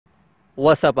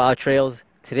What's up, Out Trails?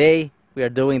 Today we are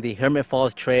doing the Hermit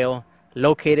Falls Trail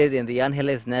located in the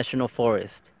Angeles National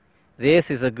Forest.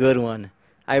 This is a good one.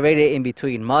 I rate it in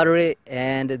between moderate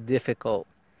and difficult.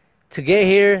 To get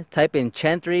here, type in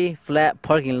Chantry Flat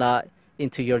Parking Lot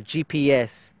into your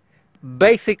GPS.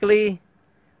 Basically,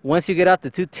 once you get off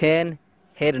the 210,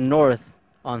 head north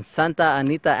on Santa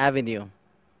Anita Avenue.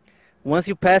 Once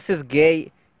you pass this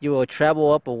gate, you will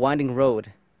travel up a winding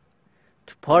road.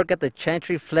 To park at the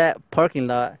Chantry Flat Parking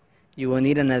Lot, you will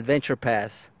need an adventure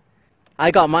pass.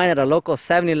 I got mine at a local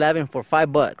 7-Eleven for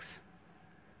 $5.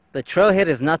 The trailhead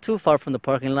is not too far from the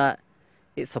parking lot.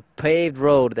 It's a paved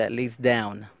road that leads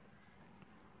down.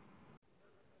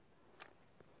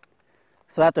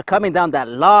 So after coming down that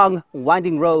long,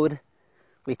 winding road,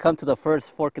 we come to the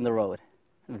first fork in the road.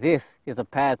 This is a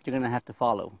path you're going to have to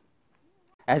follow.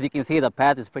 As you can see, the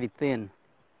path is pretty thin,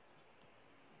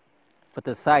 but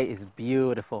the site is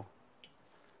beautiful.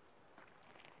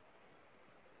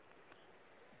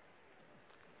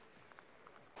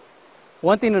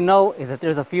 One thing to note is that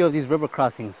there's a few of these river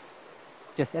crossings.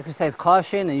 Just exercise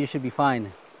caution and you should be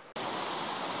fine.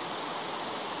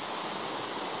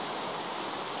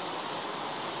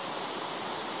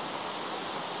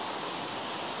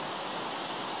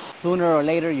 Sooner or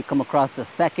later, you come across the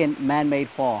second man-made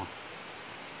fall.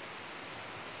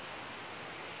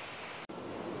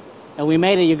 And we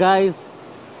made it, you guys.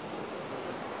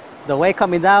 The way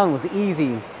coming down was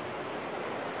easy.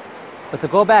 But to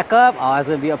go back up, oh, it's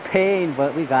gonna be a pain,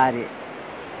 but we got it.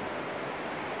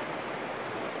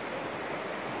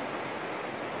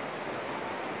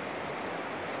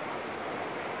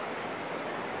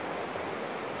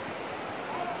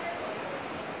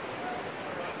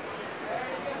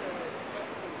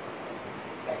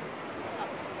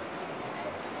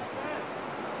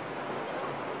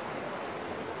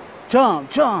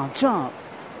 Jump, jump, jump.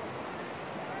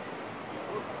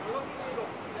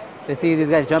 Let's see these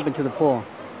guys jump into the pool.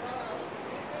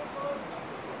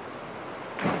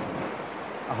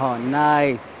 Oh,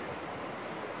 nice.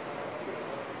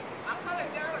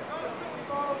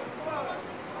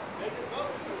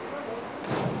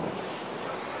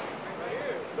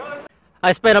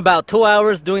 I spent about 2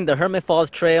 hours doing the Hermit Falls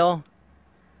Trail.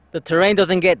 The terrain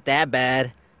doesn't get that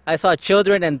bad. I saw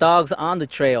children and dogs on the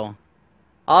trail.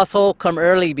 Also, come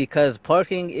early because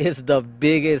parking is the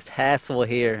biggest hassle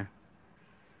here.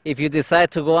 If you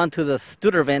decide to go onto the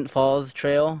Studevant Falls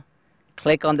Trail,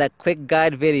 click on that quick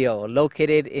guide video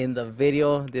located in the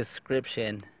video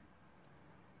description.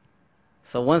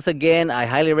 So once again, I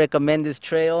highly recommend this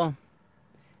trail,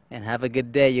 and have a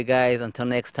good day, you guys. Until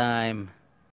next time.